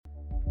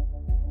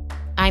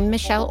I'm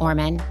Michelle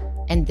Orman,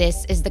 and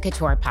this is the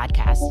COUTURE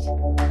Podcast.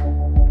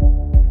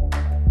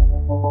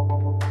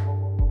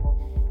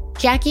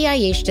 Jacquie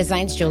Aiche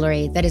designs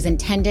jewelry that is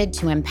intended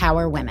to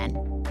empower women.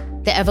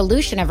 The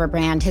evolution of her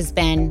brand has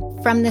been,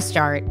 from the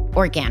start,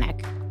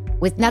 organic,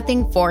 with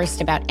nothing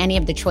forced about any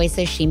of the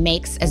choices she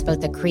makes as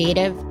both a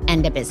creative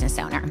and a business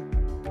owner.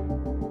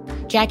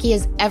 Jacquie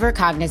is ever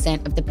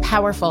cognizant of the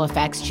powerful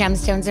effects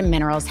gemstones and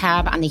minerals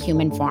have on the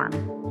human form.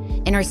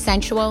 In her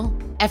sensual,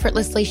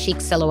 effortlessly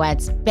chic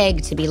silhouettes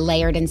beg to be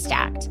layered and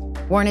stacked,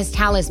 worn as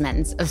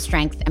talismans of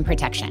strength and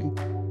protection.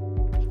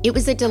 It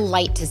was a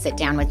delight to sit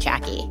down with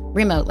Jacquie,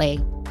 remotely,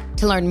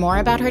 to learn more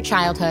about her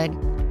childhood,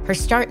 her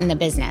start in the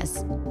business,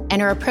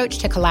 and her approach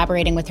to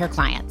collaborating with her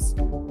clients,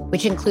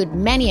 which include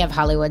many of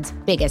Hollywood's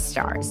biggest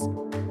stars.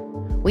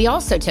 We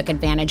also took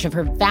advantage of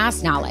her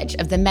vast knowledge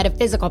of the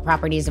metaphysical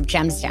properties of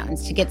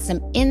gemstones to get some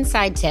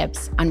inside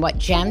tips on what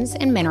gems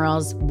and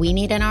minerals we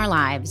need in our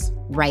lives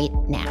right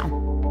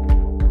now.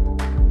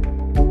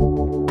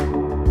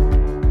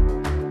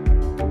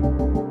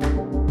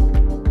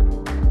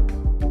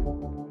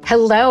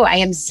 Hello, I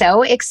am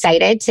so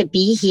excited to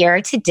be here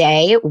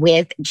today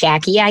with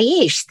Jacquie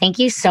Aiche. Thank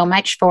you so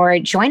much for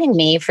joining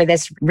me for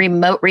this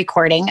remote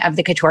recording of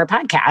the COUTURE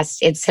Podcast.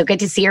 It's so good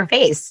to see your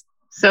face.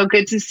 So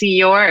good to see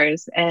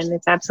yours. And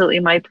it's absolutely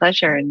my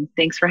pleasure. And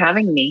thanks for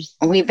having me.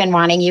 We've been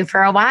wanting you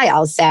for a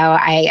while, so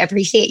I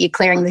appreciate you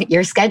clearing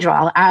your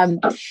schedule.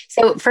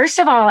 So first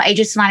of all, I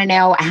just want to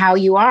know how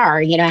you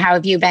are. How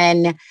have you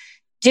been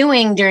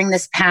doing during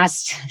this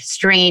past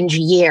strange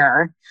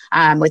year?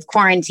 With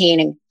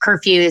quarantine and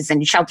curfews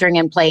and sheltering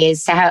in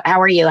place.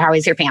 How are you? How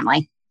is your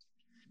family?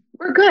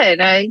 We're good.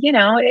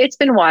 It's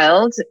been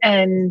wild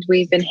and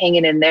we've been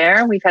hanging in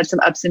there. We've had some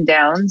ups and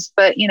downs,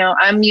 but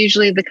I'm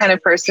usually the kind of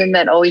person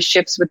that always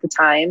shifts with the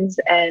times,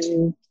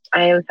 and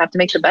I have to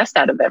make the best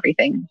out of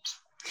everything.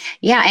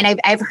 Yeah. And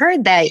I've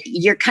heard that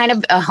you're kind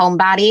of a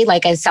homebody,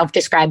 like a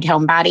self-described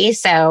homebody.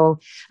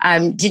 So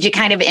did you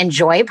kind of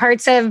enjoy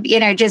parts of,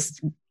 just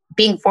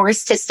being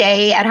forced to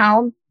stay at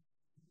home?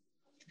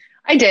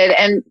 I did.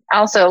 And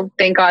also,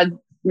 thank God,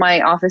 my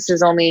office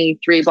is only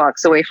 3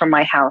 blocks away from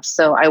my house.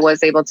 So I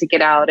was able to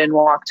get out and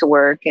walk to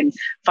work and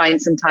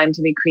find some time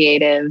to be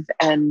creative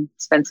and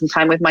spend some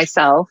time with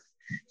myself.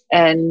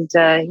 And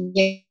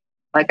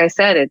like I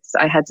said,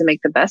 I had to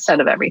make the best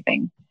out of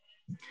everything.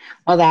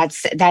 Well,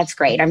 that's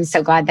great. I'm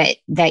so glad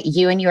that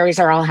you and yours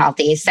are all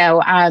healthy.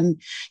 So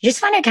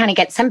just want to kind of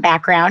get some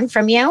background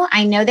from you.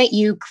 I know that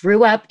you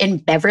grew up in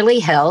Beverly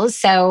Hills.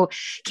 So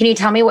can you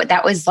tell me what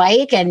that was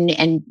like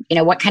and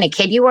what kind of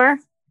kid you were?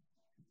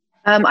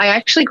 I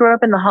actually grew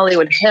up in the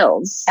Hollywood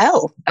Hills.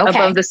 Oh, okay.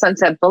 Above the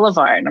Sunset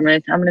Boulevard. I'm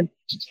gonna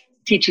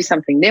teach you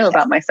something new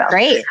about myself.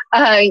 Great.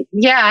 I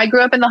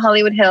grew up in the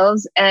Hollywood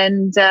Hills,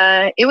 and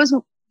it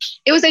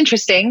was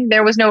interesting.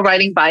 There was no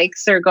riding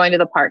bikes or going to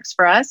the parks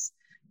for us.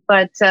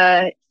 But,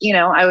 I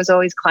was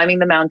always climbing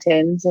the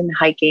mountains and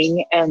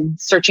hiking and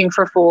searching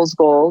for fool's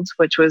gold,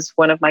 which was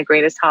one of my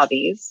greatest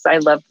hobbies. I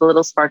loved the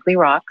little sparkly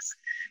rocks.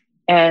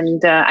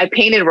 And I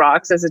painted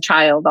rocks as a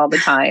child all the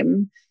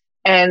time.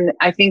 And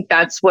I think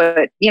that's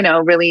what,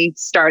 really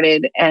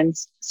started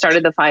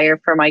the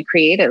fire for my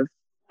creative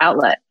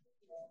outlet.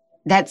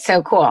 That's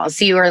so cool.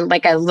 So you were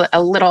like a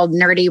little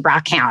nerdy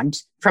rock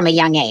hound from a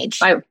young age.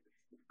 I'm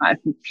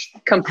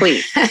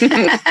complete.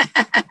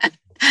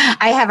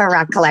 I have a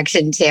rock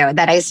collection too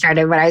that I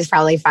started when I was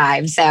probably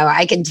 5. So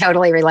I can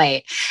totally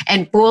relate.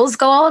 And fool's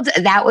gold,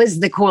 that was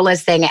the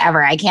coolest thing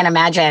ever. I can't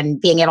imagine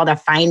being able to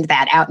find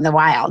that out in the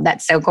wild.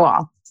 That's so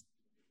cool.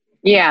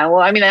 Yeah.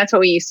 Well, that's what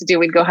we used to do.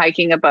 We'd go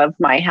hiking above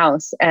my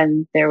house,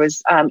 and there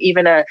was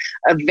even a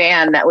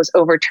van that was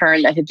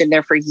overturned that had been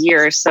there for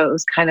years. So it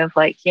was kind of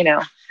like,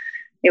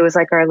 it was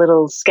like our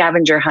little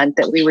scavenger hunt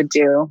that we would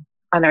do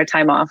on our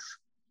time off.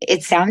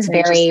 It sounds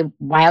very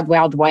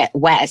wild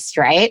west,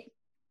 right?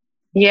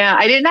 Yeah,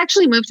 I didn't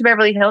actually move to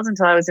Beverly Hills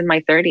until I was in my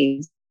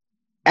 30s.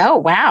 Oh,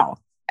 wow.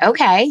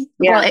 Okay.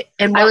 Yeah.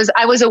 I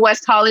was a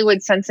West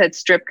Hollywood Sunset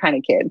Strip kind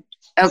of kid.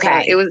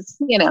 Okay. So it was,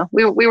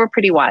 we were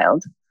pretty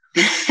wild.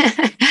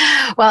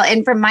 Well,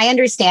 and from my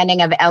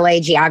understanding of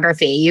LA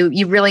geography,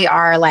 you really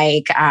are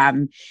like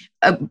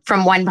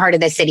from one part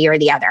of the city or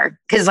the other.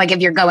 Because like if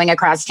you're going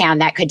across town,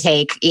 that could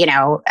take,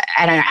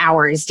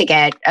 hours to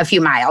get a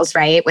few miles,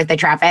 right? With the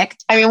traffic.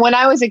 When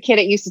I was a kid,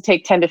 it used to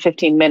take 10 to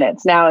 15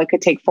 minutes. Now it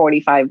could take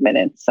 45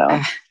 minutes. So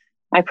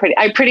I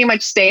pretty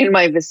much stay in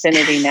my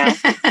vicinity now.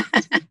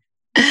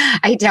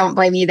 I don't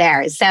blame you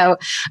there. So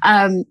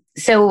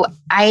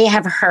I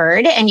have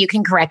heard, and you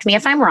can correct me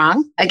if I'm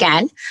wrong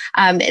again,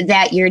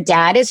 that your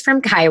dad is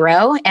from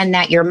Cairo and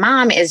that your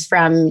mom is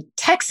from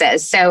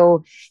Texas.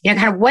 So,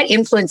 kind of what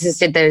influences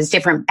did those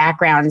different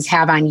backgrounds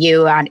have on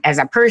you as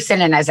a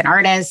person and as an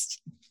artist?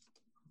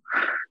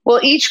 Well,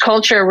 each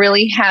culture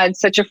really had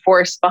such a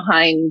force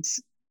behind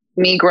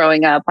me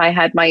growing up. I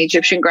had my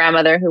Egyptian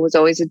grandmother who was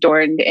always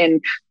adorned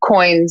in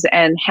coins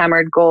and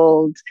hammered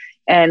gold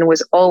and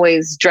was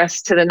always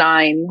dressed to the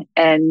nine.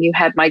 And you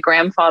had my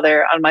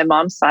grandfather on my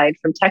mom's side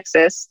from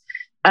Texas,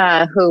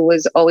 who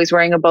was always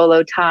wearing a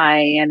bolo tie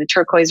and a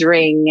turquoise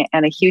ring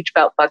and a huge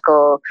belt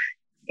buckle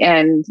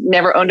and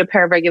never owned a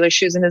pair of regular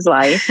shoes in his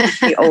life.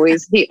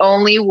 He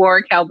only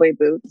wore cowboy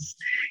boots.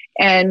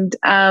 And,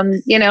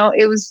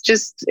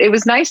 it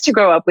was nice to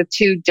grow up with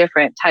two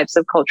different types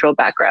of cultural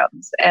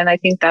backgrounds. And I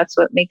think that's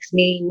what makes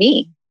me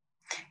me.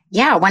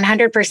 Yeah,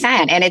 100%.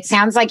 And it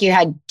sounds like you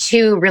had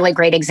two really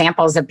great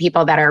examples of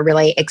people that are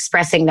really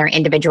expressing their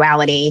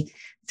individuality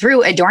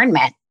through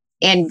adornment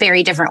in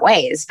very different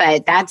ways.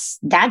 But that's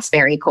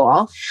very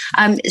cool.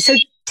 So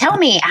tell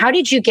me, how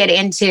did you get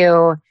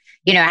into,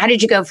 how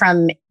did you go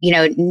from,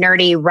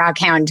 nerdy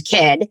rockhound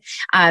kid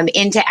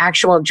into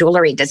actual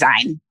jewelry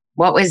design?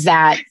 What was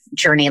that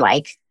journey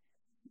like?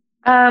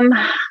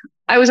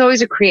 I was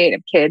always a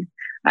creative kid.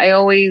 I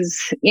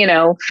always,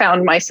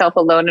 found myself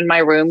alone in my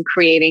room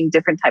creating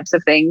different types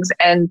of things.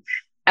 And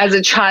as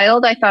a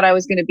child, I thought I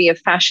was going to be a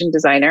fashion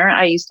designer.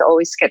 I used to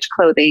always sketch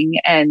clothing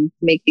and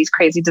make these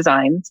crazy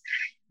designs.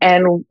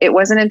 And it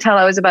wasn't until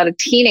I was about a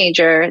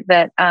teenager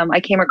that I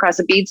came across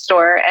a bead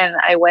store, and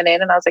I went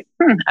in and I was like,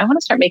 I want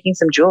to start making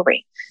some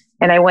jewelry.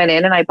 And I went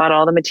in and I bought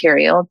all the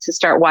material to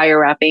start wire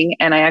wrapping.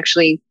 And I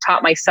actually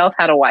taught myself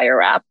how to wire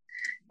wrap.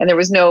 And there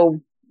was no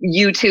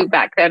YouTube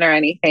back then or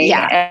anything.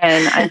 Yeah.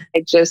 And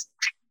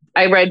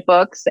I read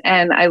books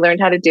and I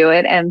learned how to do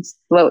it. And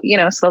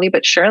slowly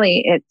but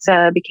surely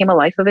it became a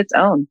life of its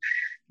own.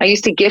 I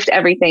used to gift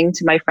everything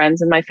to my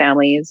friends and my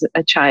family as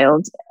a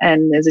child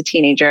and as a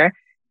teenager.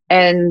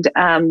 And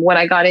when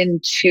I got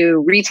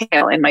into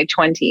retail in my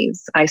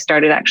 20s, I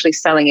started actually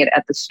selling it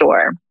at the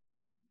store.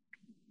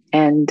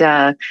 And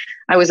I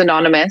was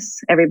anonymous.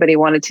 Everybody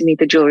wanted to meet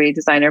the jewelry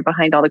designer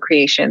behind all the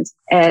creations.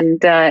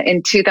 And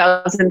in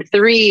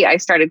 2003, I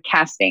started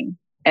casting.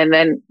 And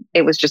then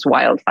it was just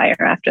wildfire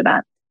after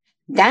that.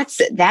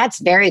 That's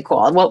very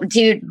cool. Well,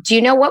 do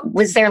you know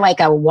was there like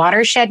a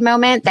watershed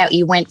moment that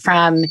you went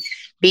from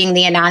being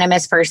the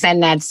anonymous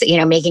person that's,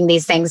 making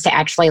these things to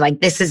actually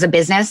like, this is a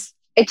business?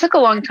 It took a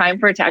long time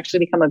for it to actually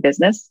become a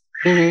business.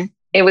 Mm-hmm.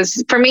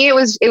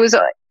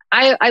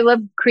 I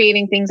love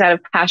creating things out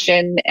of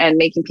passion and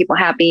making people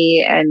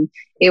happy. And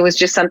it was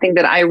just something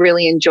that I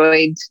really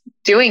enjoyed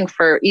doing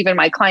for even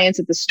my clients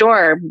at the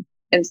store.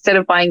 Instead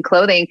of buying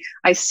clothing,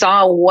 I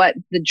saw what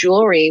the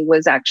jewelry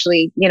was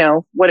actually,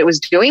 what it was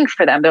doing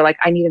for them. They're like,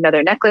 I need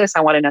another necklace. I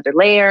want another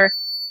layer.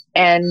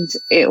 And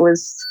it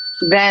was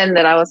then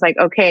that I was like,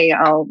 okay,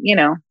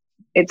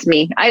 it's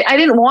me. I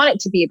didn't want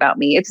it to be about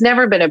me. It's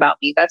never been about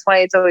me. That's why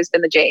it's always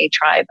been the JA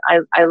tribe.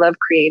 I love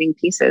creating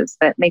pieces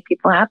that make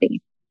people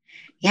happy.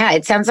 Yeah,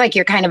 it sounds like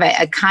you're kind of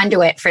a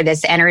conduit for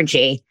this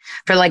energy,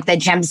 for like the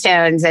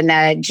gemstones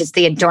and just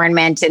the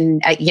adornment,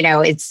 and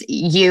it's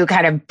you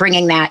kind of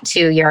bringing that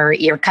to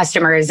your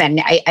customers.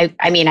 And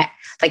I mean,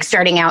 like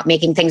starting out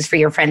making things for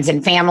your friends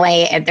and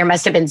family. And there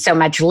must have been so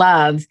much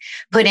love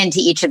put into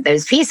each of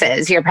those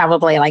pieces. You're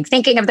probably like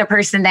thinking of the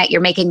person that you're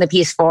making the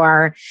piece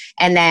for,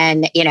 and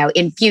then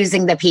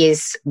infusing the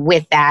piece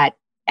with that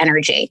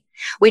energy,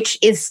 which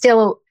is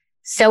still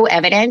so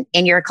evident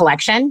in your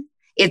collection.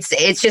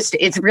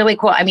 It's really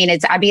cool. I mean,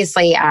 it's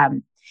obviously,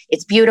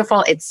 it's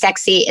beautiful, it's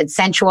sexy, it's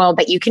sensual,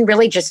 but you can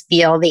really just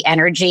feel the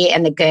energy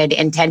and the good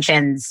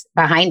intentions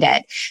behind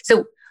it.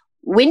 So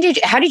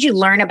how did you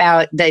learn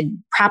about the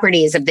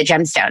properties of the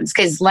gemstones?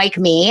 Because like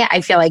me,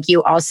 I feel like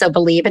you also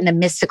believe in the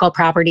mystical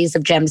properties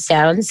of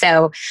gemstones.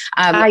 So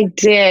I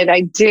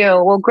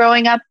do. Well,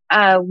 growing up,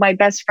 my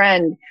best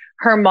friend,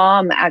 her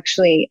mom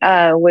actually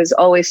was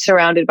always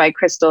surrounded by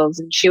crystals,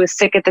 and she was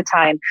sick at the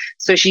time.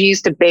 So she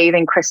used to bathe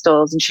in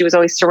crystals, and she was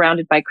always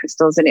surrounded by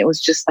crystals. And it was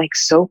just like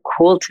so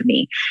cool to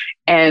me.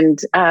 And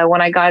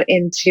when I got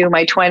into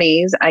my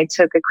 20s, I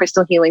took a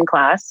crystal healing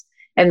class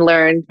and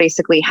learned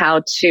basically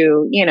how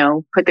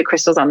to, put the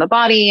crystals on the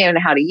body and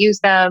how to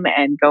use them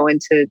and go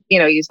into,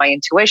 use my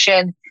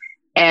intuition.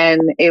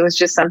 And it was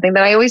just something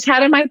that I always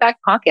had in my back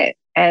pocket.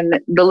 And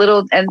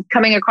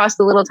coming across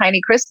the little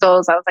tiny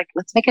crystals, I was like,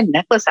 let's make a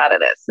necklace out of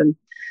this. And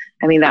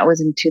I mean, that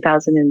was in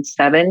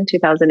 2007,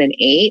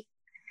 2008.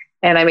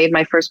 And I made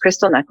my first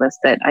crystal necklace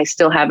that I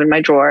still have in my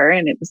drawer.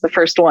 And it was the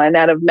first one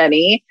out of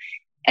many.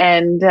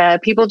 And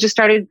people just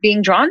started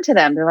being drawn to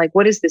them. They're like,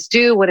 what does this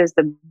do? What is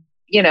the,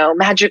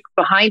 magic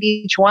behind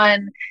each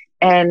one?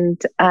 And,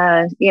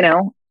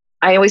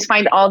 I always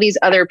find all these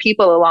other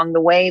people along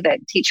the way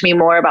that teach me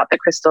more about the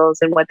crystals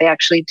and what they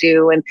actually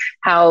do and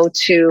how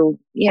to,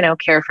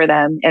 care for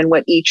them and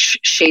what each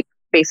shape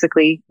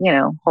basically,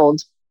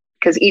 holds.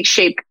 Because each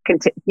shape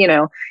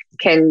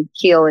can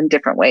heal in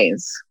different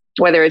ways,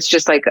 whether it's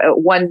just like a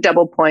one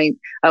point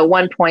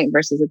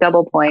versus a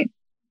double point.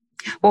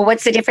 Well,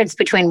 what's the difference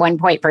between 1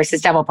 point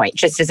versus double point,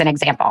 just as an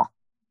example?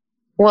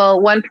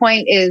 Well, 1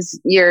 point is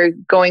you're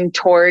going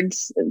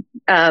towards,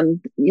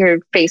 you're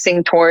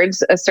facing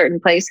towards a certain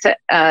place to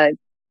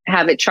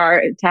have it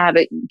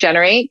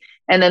generate.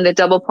 And then the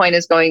double point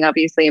is going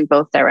obviously in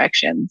both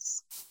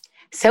directions.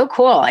 So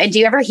cool. And do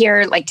you ever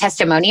hear like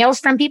testimonials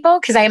from people?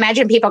 Because I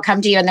imagine people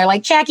come to you and they're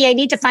like, Jackie, I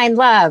need to find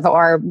love,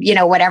 or,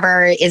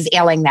 whatever is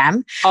ailing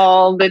them.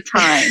 All the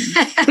time.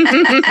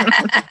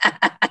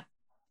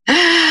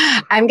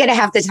 I'm going to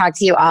have to talk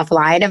to you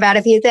offline about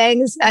a few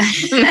things.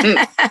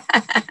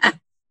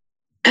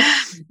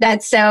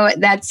 That's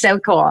so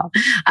cool.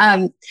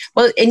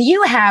 Well, and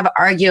you have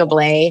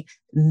arguably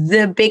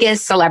the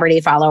biggest celebrity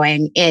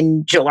following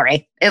in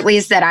jewelry, at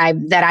least that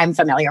I'm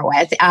familiar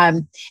with.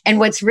 And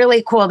what's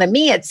really cool to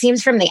me, it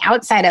seems from the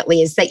outside at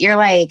least, that you're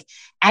like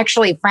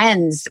actually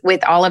friends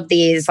with all of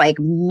these like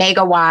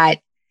megawatt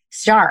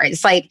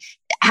stars. Like,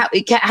 how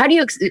do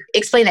you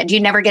explain that? Do you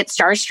never get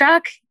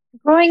starstruck?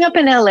 Growing up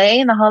in LA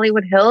in the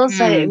Hollywood Hills,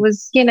 I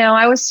was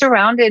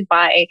surrounded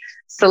by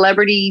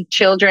celebrity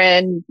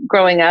children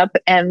growing up,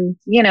 and,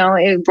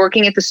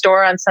 working at the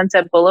store on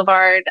Sunset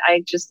Boulevard.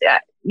 I just,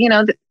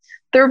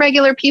 they're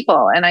regular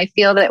people. And I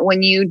feel that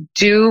when you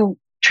do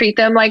treat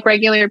them like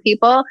regular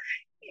people,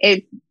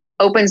 it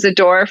opens the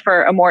door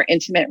for a more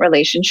intimate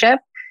relationship.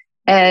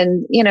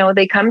 And,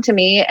 they come to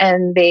me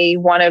and they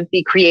want to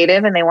be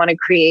creative and they want to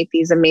create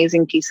these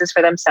amazing pieces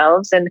for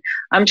themselves. And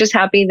I'm just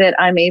happy that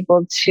I'm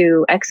able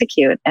to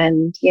execute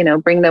and,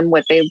 bring them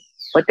what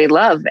they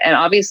love. And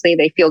obviously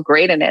they feel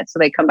great in it. So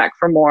they come back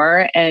for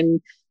more.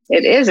 And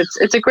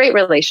it's a great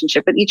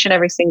relationship with each and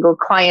every single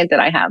client that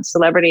I have,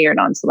 celebrity or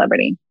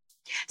non-celebrity.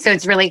 So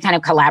it's really kind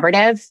of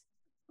collaborative.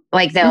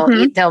 Like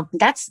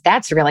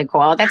that's really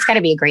cool. That's got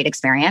to be a great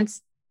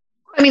experience.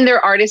 I mean,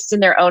 they're artists in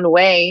their own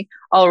way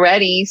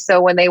already. So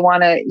when they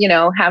want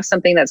to, have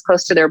something that's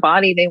close to their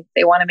body,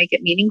 they want to make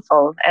it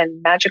meaningful and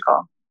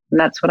magical. And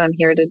that's what I'm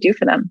here to do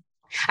for them.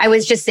 I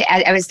was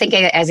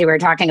thinking as we were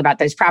talking about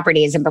those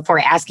properties and before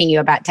asking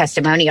you about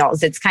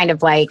testimonials, it's kind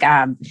of like,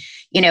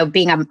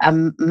 being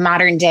a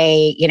modern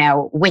day,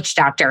 witch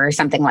doctor or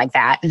something like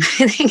that.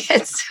 I think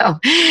it's so.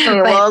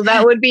 Well,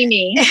 that would be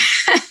me.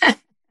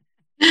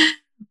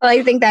 Well,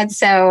 I think that's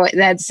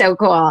so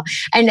cool.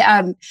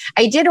 And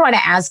I did want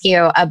to ask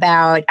you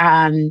about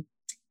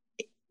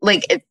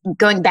like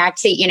going back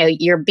to,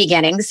 your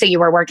beginnings. So you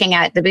were working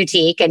at the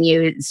boutique and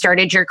you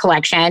started your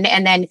collection,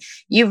 and then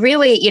you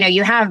really,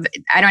 you have,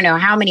 I don't know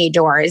how many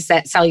doors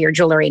that sell your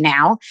jewelry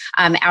now,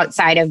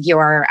 outside of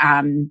your,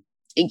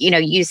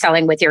 you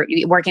selling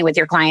working with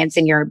your clients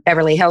in your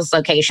Beverly Hills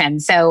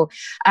location. So,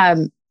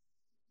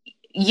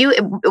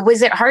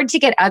 was it hard to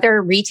get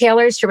other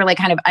retailers to really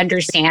kind of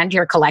understand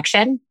your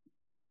collection?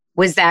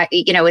 Was that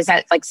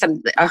like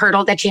a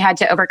hurdle that you had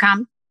to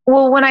overcome?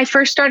 Well, when I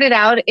first started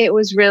out, it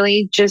was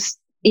really just,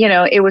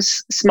 it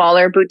was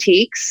smaller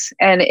boutiques,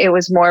 and it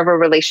was more of a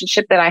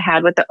relationship that I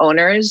had with the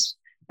owners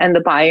and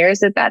the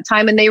buyers at that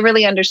time. And they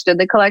really understood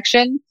the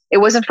collection. It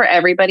wasn't for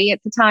everybody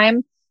at the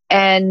time.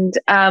 And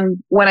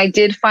when I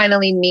did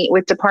finally meet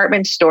with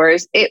department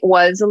stores, it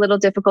was a little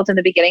difficult in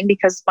the beginning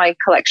because my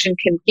collection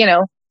can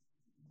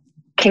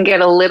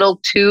get a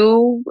little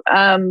too,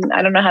 I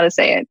don't know how to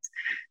say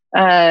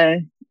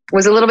it,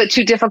 was a little bit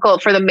too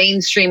difficult for the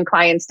mainstream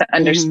clients to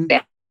understand.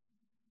 Mm-hmm.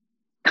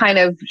 Kind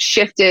of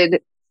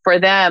shifted for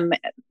them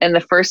in the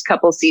first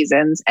couple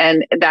seasons,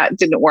 and that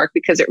didn't work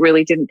because it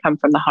really didn't come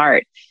from the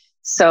heart.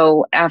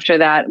 So after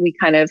that, we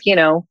kind of,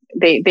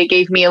 they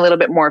gave me a little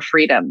bit more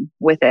freedom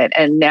with it.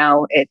 And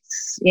now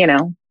it's,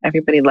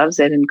 everybody loves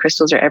it, and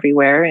crystals are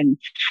everywhere, and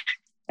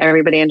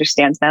everybody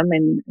understands them,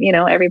 and,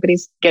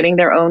 everybody's getting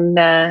their own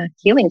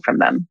healing from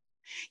them.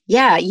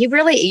 Yeah,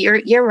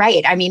 you're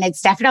right. I mean,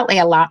 it's definitely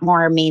a lot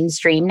more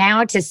mainstream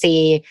now to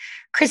see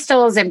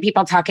crystals and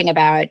people talking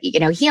about,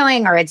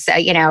 healing, or it's,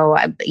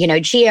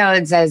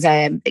 geodes as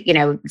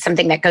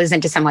something that goes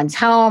into someone's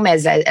home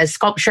as a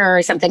sculpture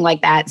or something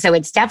like that. So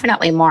it's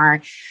definitely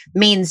more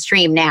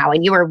mainstream now,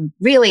 and you were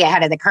really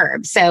ahead of the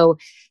curve. So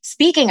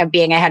speaking of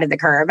being ahead of the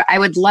curve, I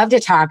would love to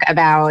talk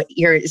about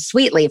your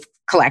Sweet Leaf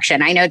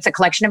collection. I know it's a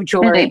collection of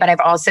jewelry, mm-hmm. but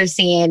I've also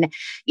seen,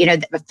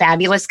 the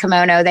fabulous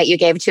kimono that you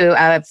gave to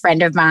a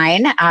friend of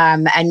mine,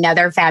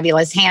 another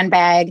fabulous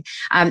handbag.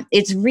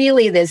 It's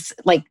really this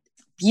like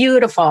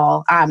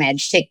beautiful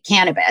homage to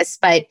cannabis,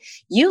 but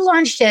you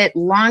launched it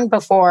long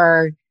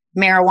before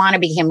marijuana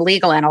became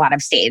legal in a lot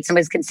of states and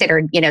was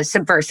considered,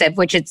 subversive,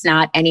 which it's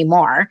not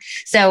anymore.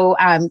 So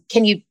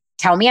can you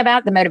tell me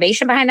about the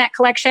motivation behind that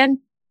collection?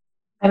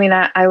 I mean,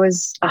 I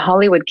was a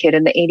Hollywood kid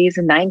in the 80s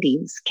and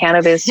 90s.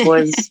 Cannabis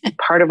was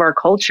part of our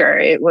culture.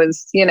 It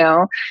was,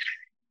 grew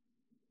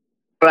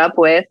up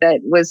with, that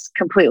was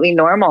completely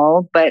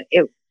normal. But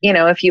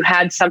if you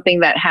had something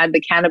that had the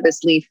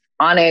cannabis leaf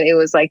on it, it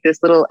was like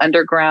this little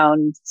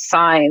underground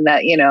sign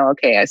that,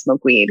 okay, I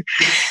smoke weed.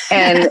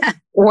 And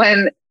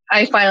when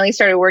I finally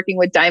started working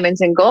with diamonds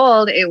and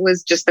gold, it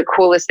was just the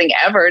coolest thing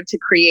ever to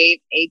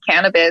create a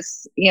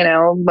cannabis,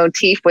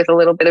 motif with a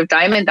little bit of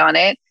diamond on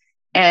it.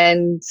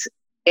 And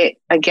it,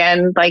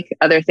 again, like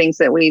other things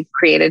that we've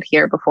created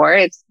here before,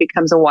 it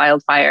becomes a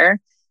wildfire.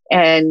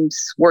 And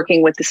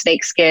working with the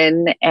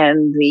snakeskin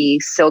and the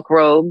silk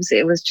robes,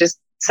 it was just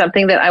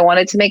something that I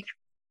wanted to make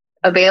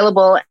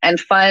available and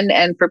fun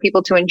and for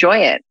people to enjoy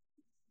it.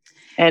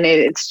 And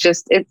it's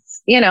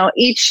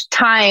each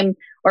time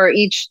or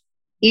each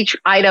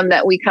item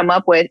that we come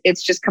up with,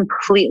 it's just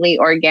completely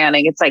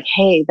organic. It's like,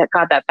 hey,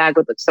 that bag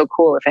would look so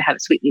cool if it had a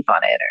sweet leaf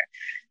on it, or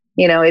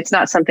It's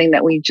not something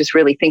that we just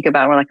really think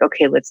about. We're like,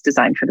 okay, let's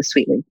design for the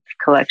Sweet Leaf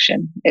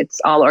collection. It's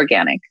all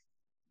organic.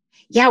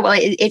 Yeah, well,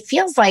 it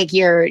feels like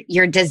your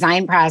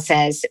design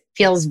process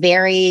feels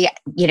very,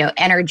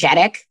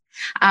 energetic.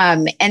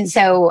 And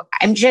so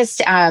I'm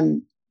just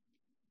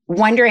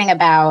wondering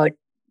about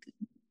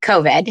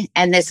COVID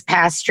and this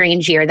past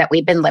strange year that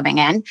we've been living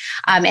in.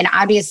 And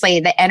obviously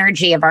the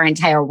energy of our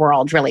entire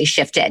world really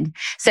shifted.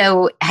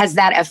 So has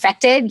that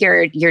affected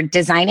your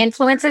design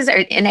influences or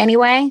in any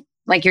way?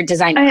 Like your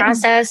design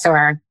process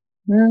or?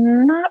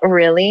 Not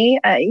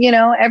really.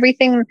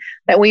 Everything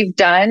that we've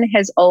done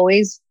has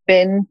always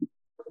been,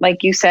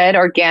 like you said,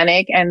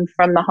 organic and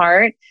from the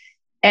heart.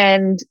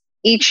 And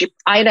each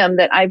item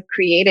that I've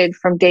created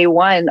from day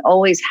one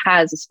always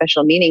has a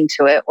special meaning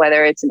to it,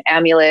 whether it's an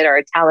amulet or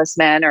a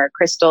talisman or a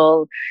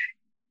crystal,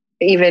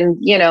 even,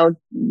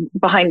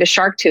 behind a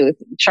shark tooth.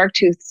 Shark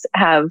tooths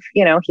have,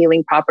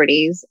 healing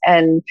properties.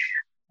 And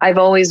I've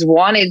always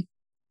wanted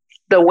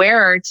the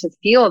wearer to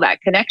feel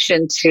that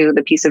connection to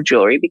the piece of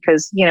jewelry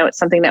because, it's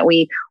something that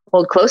we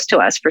hold close to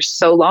us for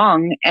so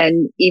long.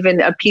 And even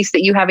a piece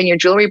that you have in your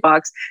jewelry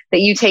box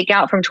that you take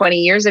out from 20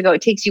 years ago,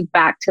 it takes you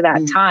back to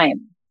that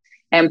time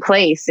and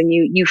place. And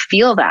you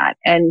feel that.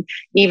 And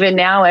even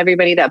now,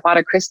 everybody that bought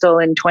a crystal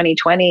in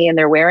 2020 and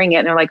they're wearing it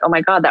and they're like, oh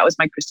my God, that was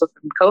my crystal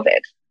from COVID.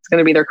 It's going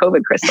to be their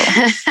COVID crystal.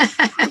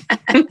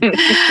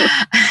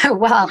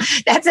 Well,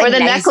 that's or the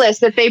necklace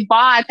that they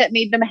bought that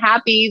made them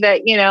happy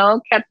that,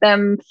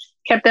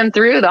 kept them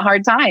through the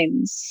hard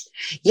times.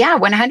 Yeah,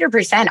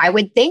 100%. I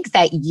would think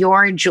that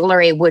your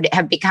jewelry would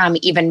have become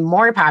even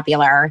more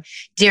popular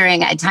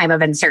during a time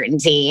of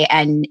uncertainty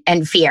and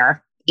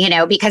fear,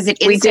 because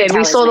it is. We did.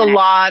 We sold a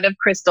lot of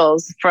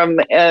crystals from,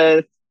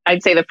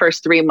 I'd say the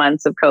first 3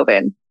 months of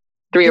COVID,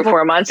 3 or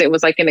 4 months. It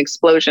was like an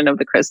explosion of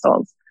the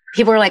crystals.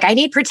 People were like, I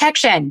need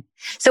protection.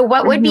 So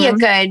what would be a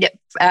good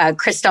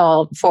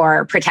crystal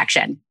for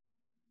protection?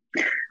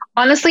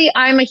 Honestly,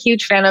 I'm a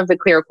huge fan of the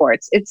clear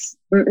quartz. It's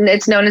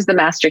known as the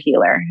master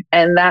healer.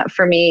 And that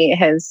for me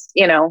has,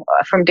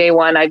 from day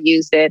one, I've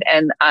used it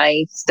and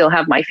I still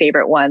have my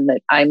favorite one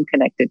that I'm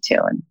connected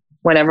to. And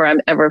whenever I'm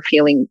ever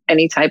feeling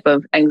any type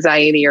of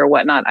anxiety or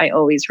whatnot, I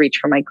always reach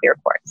for my clear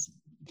quartz.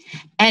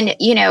 And,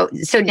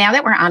 so now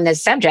that we're on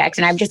this subject,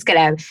 and I'm just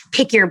going to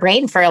pick your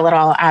brain for a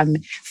little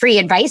free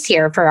advice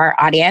here for our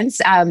audience.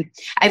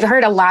 I've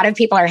heard a lot of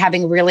people are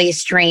having really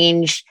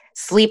strange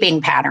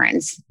sleeping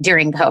patterns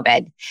during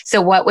COVID. So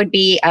what would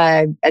be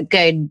a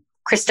good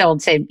crystal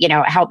to,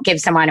 help give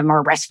someone a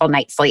more restful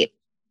night's sleep?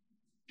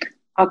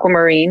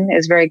 Aquamarine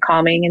is very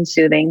calming and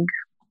soothing.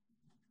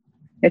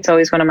 It's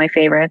always one of my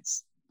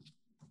favorites.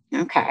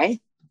 Okay.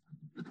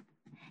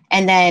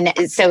 And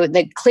then, so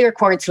the clear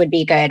quartz would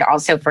be good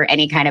also for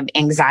any kind of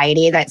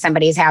anxiety that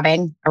somebody's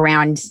having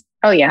around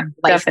life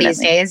definitely. These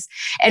days.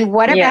 And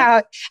what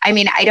about, I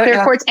don't know.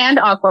 Clear quartz and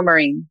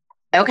aquamarine.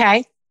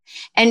 Okay.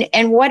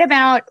 And what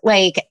about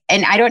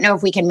and I don't know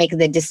if we can make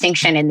the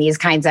distinction in these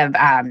kinds of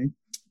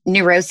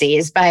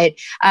neuroses, but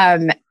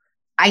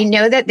I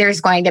know that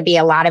there's going to be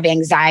a lot of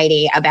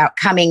anxiety about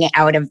coming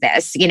out of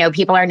this.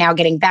 People are now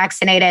getting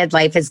vaccinated.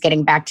 Life is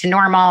getting back to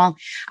normal.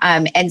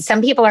 And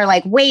some people are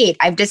like, wait,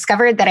 I've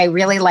discovered that I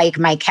really like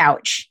my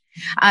couch.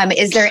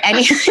 Is there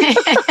any...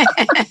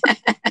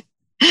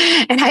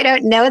 And I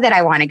don't know that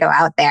I want to go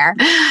out there.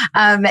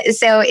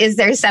 So is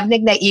there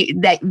something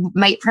that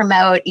might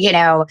promote,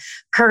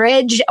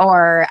 courage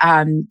or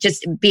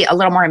just be a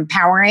little more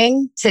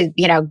empowering to,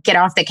 get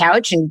off the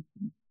couch and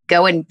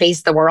go and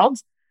face the world?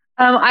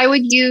 I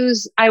would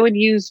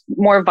use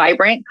more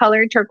vibrant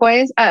colored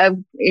turquoise,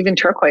 even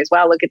turquoise.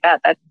 Wow, look at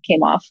that. That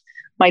came off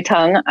my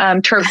tongue.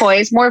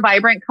 Turquoise, more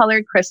vibrant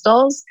colored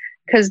crystals,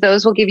 because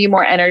those will give you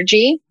more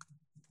energy.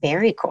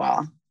 Very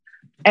cool.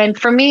 And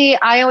for me,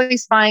 I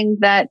always find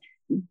that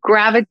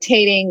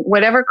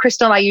whatever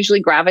crystal I usually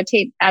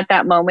gravitate at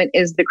that moment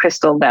is the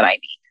crystal that I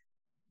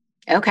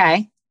need.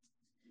 Okay.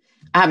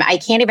 I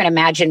can't even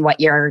imagine what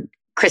your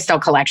crystal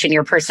collection,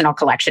 your personal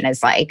collection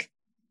is like.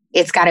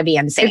 It's got to be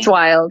insane. It's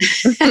wild.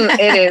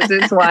 It is.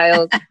 It's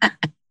wild.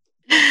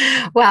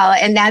 Well,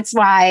 and that's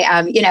why,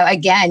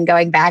 again,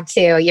 going back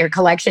to your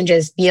collection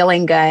just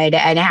feeling good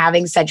and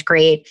having such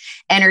great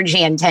energy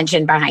and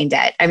tension behind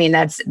it. I mean,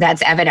 that's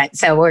evident.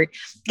 So we're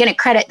going to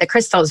credit the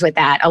crystals with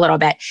that a little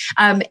bit.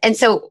 And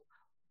so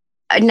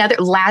another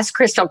last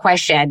crystal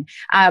question.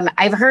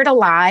 I've heard a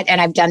lot, and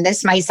I've done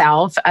this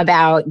myself,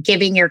 about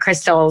giving your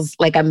crystals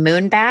like a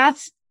moon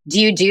bath. Do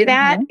you do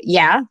that? Mm-hmm.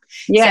 Yeah.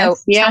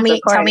 Yes, so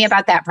tell me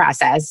about that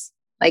process.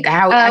 Like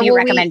how do you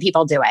recommend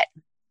people do it?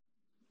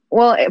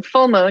 Well, at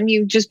full moon,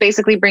 you just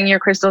basically bring your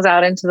crystals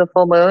out into the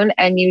full moon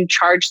and you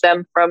charge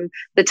them from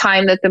the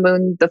time that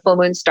the full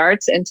moon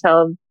starts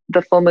until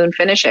the full moon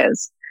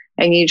finishes.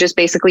 And you just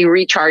basically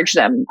recharge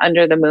them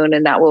under the moon,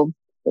 and that will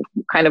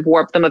kind of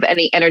warp them of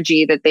any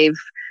energy that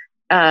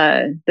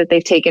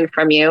they've taken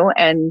from you.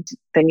 And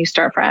then you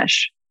start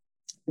fresh.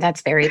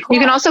 That's very cool.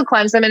 You can also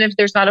cleanse them. And if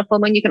there's not a full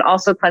moon, you can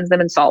also cleanse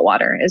them in salt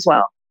water as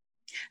well.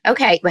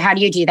 Okay. Well, how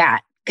do you do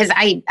that? Because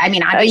I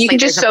mean, obviously you can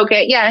just soak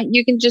it. Yeah,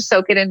 you can just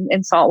soak it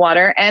in salt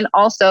water. And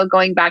also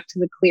going back to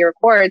the clear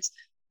quartz,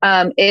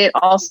 it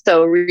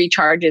also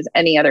recharges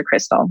any other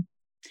crystal.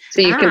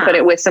 So you can put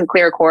it with some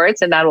clear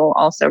quartz and that will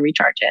also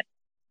recharge it.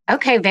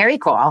 Okay, very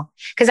cool.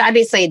 Because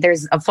obviously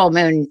there's a full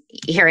moon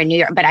here in New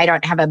York, but I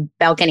don't have a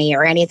balcony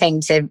or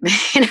anything to,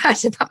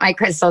 to put my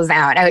crystals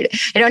out. I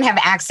don't have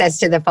access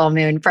to the full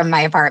moon from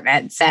my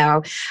apartment.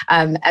 So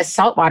a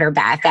saltwater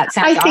bath, that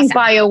sounds awesome. I think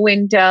by a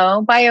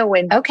window.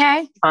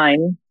 Okay.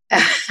 Fine.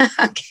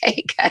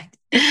 Okay, good.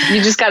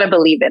 You just got to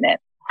believe in it.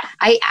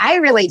 I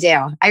really do.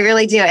 I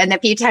really do. And the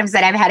few times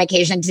that I've had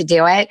occasion to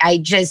do it, I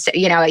just,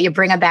 you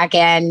bring them back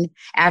in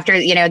after,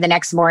 the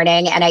next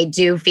morning. And I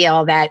do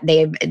feel that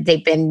they've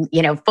been,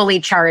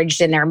 fully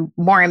charged and they're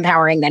more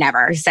empowering than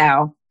ever.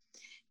 So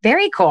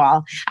very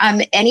cool.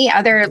 Any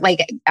other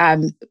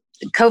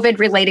COVID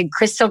related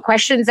crystal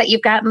questions that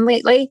you've gotten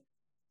lately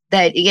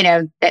that,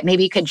 that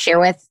maybe you could share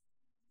with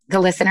the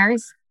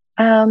listeners?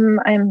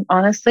 I'm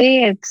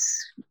honestly,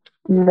 it's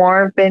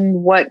more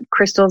been what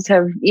crystals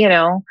have,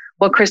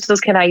 what crystals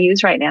can I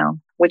use right now?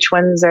 Which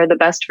ones are the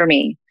best for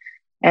me?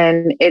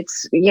 And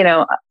it's,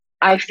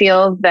 I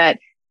feel that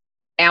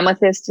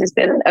amethyst has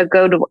been a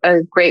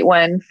great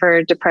one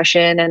for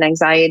depression and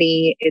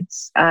anxiety.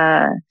 It's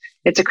a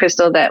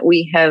crystal that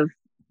we have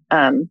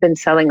been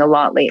selling a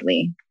lot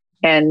lately.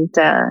 And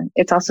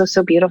it's also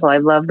so beautiful. I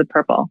love the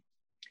purple.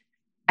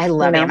 I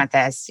love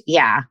amethyst.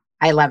 Yeah,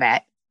 I love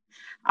it.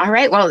 All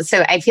right. Well,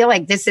 so I feel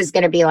like this is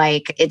going to be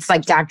it's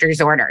like doctor's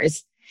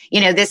orders.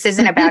 This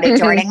isn't about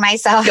adorning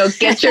myself. Go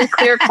get your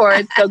clear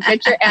quartz. Go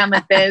get your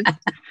amethyst,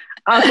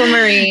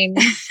 aquamarine.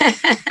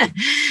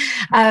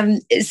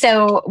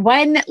 So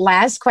one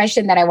last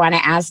question that I want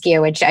to ask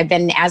you, which I've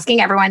been asking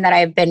everyone that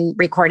I've been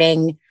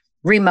recording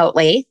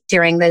remotely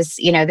during this,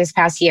 this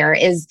past year,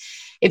 is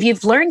if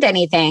you've learned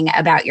anything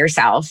about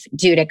yourself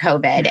due to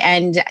COVID,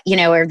 and,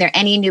 are there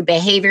any new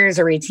behaviors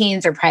or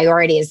routines or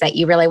priorities that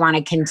you really want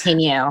to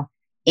continue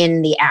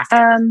in the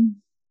after?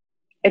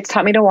 It's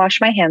taught me to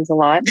wash my hands a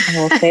lot. I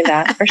will say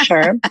that for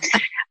sure.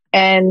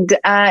 And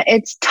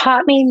it's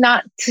taught me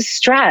not to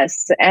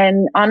stress.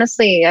 And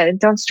honestly,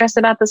 don't stress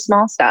about the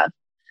small stuff.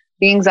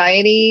 The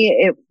anxiety,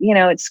 it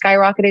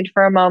skyrocketed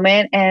for a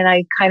moment and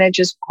I kind of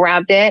just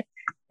grabbed it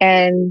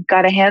and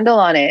got a handle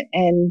on it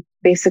and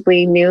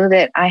basically knew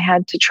that I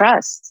had to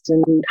trust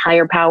and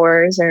higher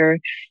powers or,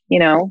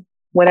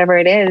 whatever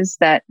it is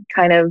that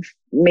kind of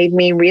made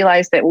me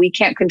realize that we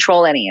can't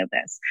control any of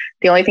this.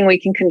 The only thing we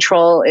can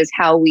control is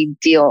how we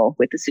deal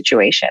with the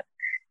situation.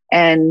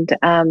 And,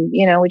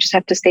 we just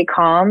have to stay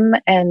calm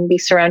and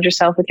surround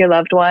yourself with your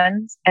loved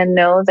ones and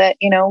know that,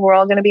 we're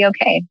all going to be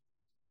okay.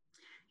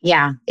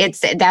 Yeah,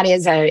 it's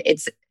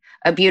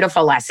a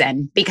beautiful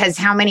lesson, because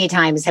how many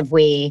times have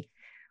we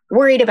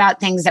worried about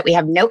things that we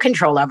have no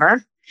control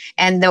over?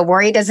 And the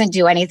worry doesn't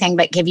do anything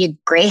but give you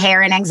gray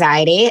hair and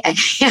anxiety.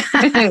 So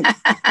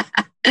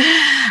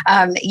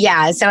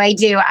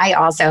I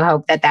also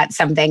hope that that's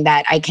something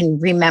that I can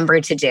remember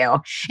to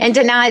do, and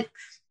to not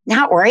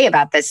worry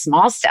about the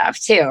small stuff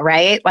too,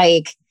 right?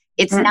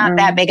 It's not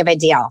that big of a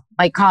deal.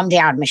 Calm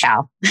down,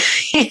 Michelle.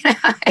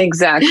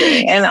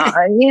 Exactly. And,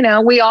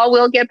 we all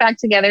will get back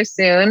together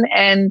soon,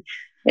 and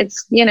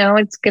it's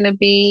going to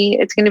be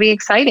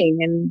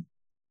exciting. And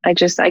I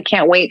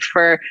can't wait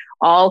for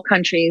all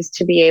countries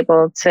to be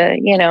able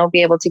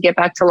to get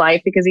back to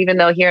life, because even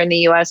though here in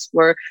the US,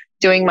 we're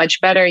doing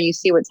much better, you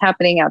see what's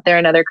happening out there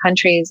in other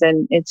countries.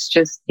 And it's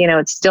just,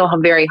 it's still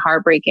very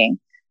heartbreaking.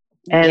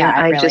 And yeah,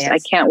 I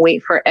can't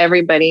wait for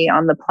everybody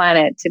on the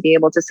planet to be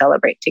able to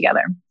celebrate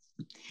together.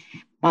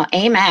 Well,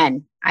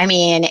 amen. I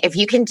mean, if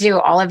you can do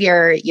all of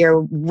your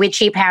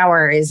witchy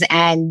powers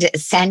and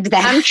send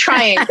them. I'm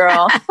trying,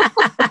 girl.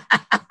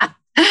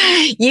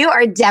 You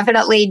are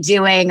definitely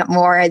doing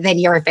more than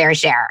your fair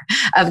share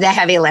of the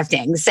heavy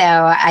lifting. So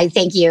I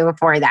thank you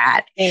for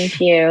that. Thank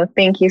you.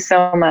 Thank you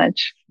so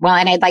much. Well,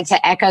 and I'd like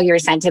to echo your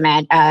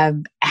sentiment of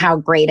how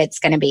great it's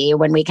going to be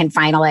when we can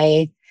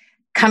finally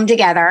come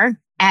together.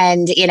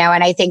 And,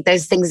 and I think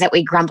those things that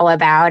we grumble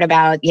about,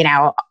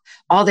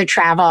 all the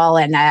travel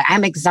and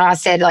I'm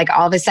exhausted,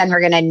 all of a sudden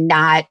we're going to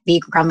not be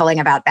grumbling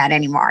about that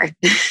anymore.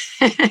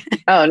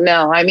 Oh,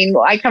 no. I mean,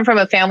 I come from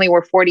a family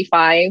where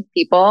 45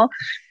 people.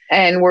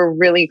 And we're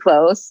really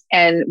close.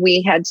 And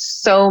we had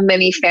so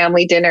many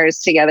family dinners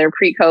together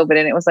pre-COVID.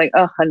 And it was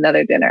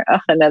another dinner.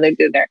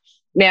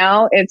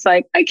 Now it's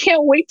I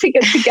can't wait to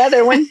get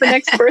together. When's the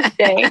next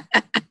birthday?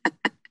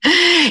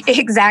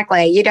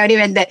 Exactly. You don't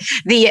even,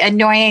 the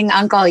annoying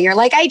uncle, you're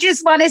I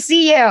just want to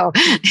see you.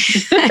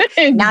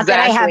 Exactly. Not that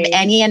I have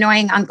any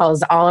annoying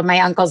uncles. All of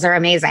my uncles are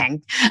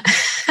amazing.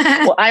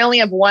 Well, I only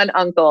have one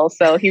uncle,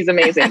 so he's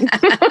amazing.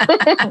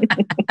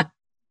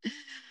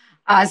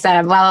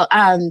 Awesome. Well,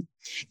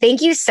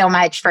 thank you so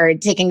much for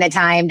taking the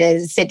time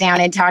to sit down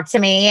and talk to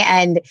me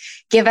and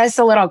give us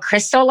a little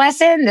crystal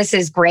lesson. This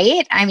is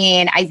great. I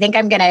mean, I think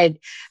I'm going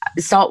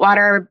to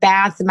saltwater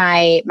bath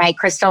my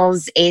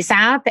crystals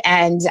ASAP,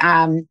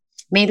 and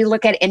maybe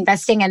look at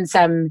investing in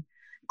some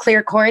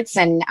clear quartz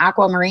and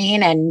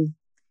aquamarine and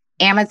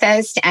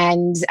amethyst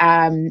and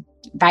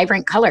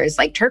vibrant colors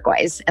like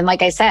turquoise. And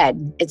like I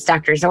said, it's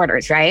doctor's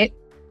orders, right?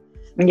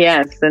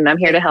 Yes. And I'm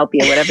here to help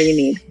you, whatever you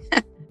need.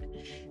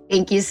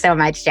 Thank you so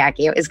much,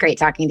 Jacquie. It was great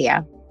talking to you.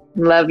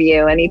 Love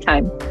you.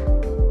 Anytime.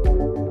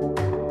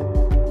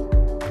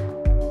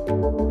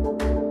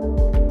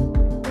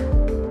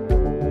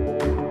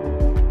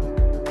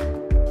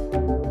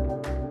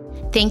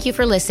 Thank you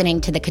for listening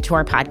to the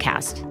COUTURE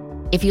Podcast.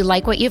 If you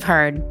like what you've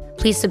heard,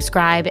 please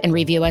subscribe and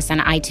review us on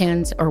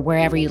iTunes or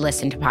wherever you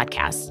listen to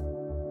podcasts.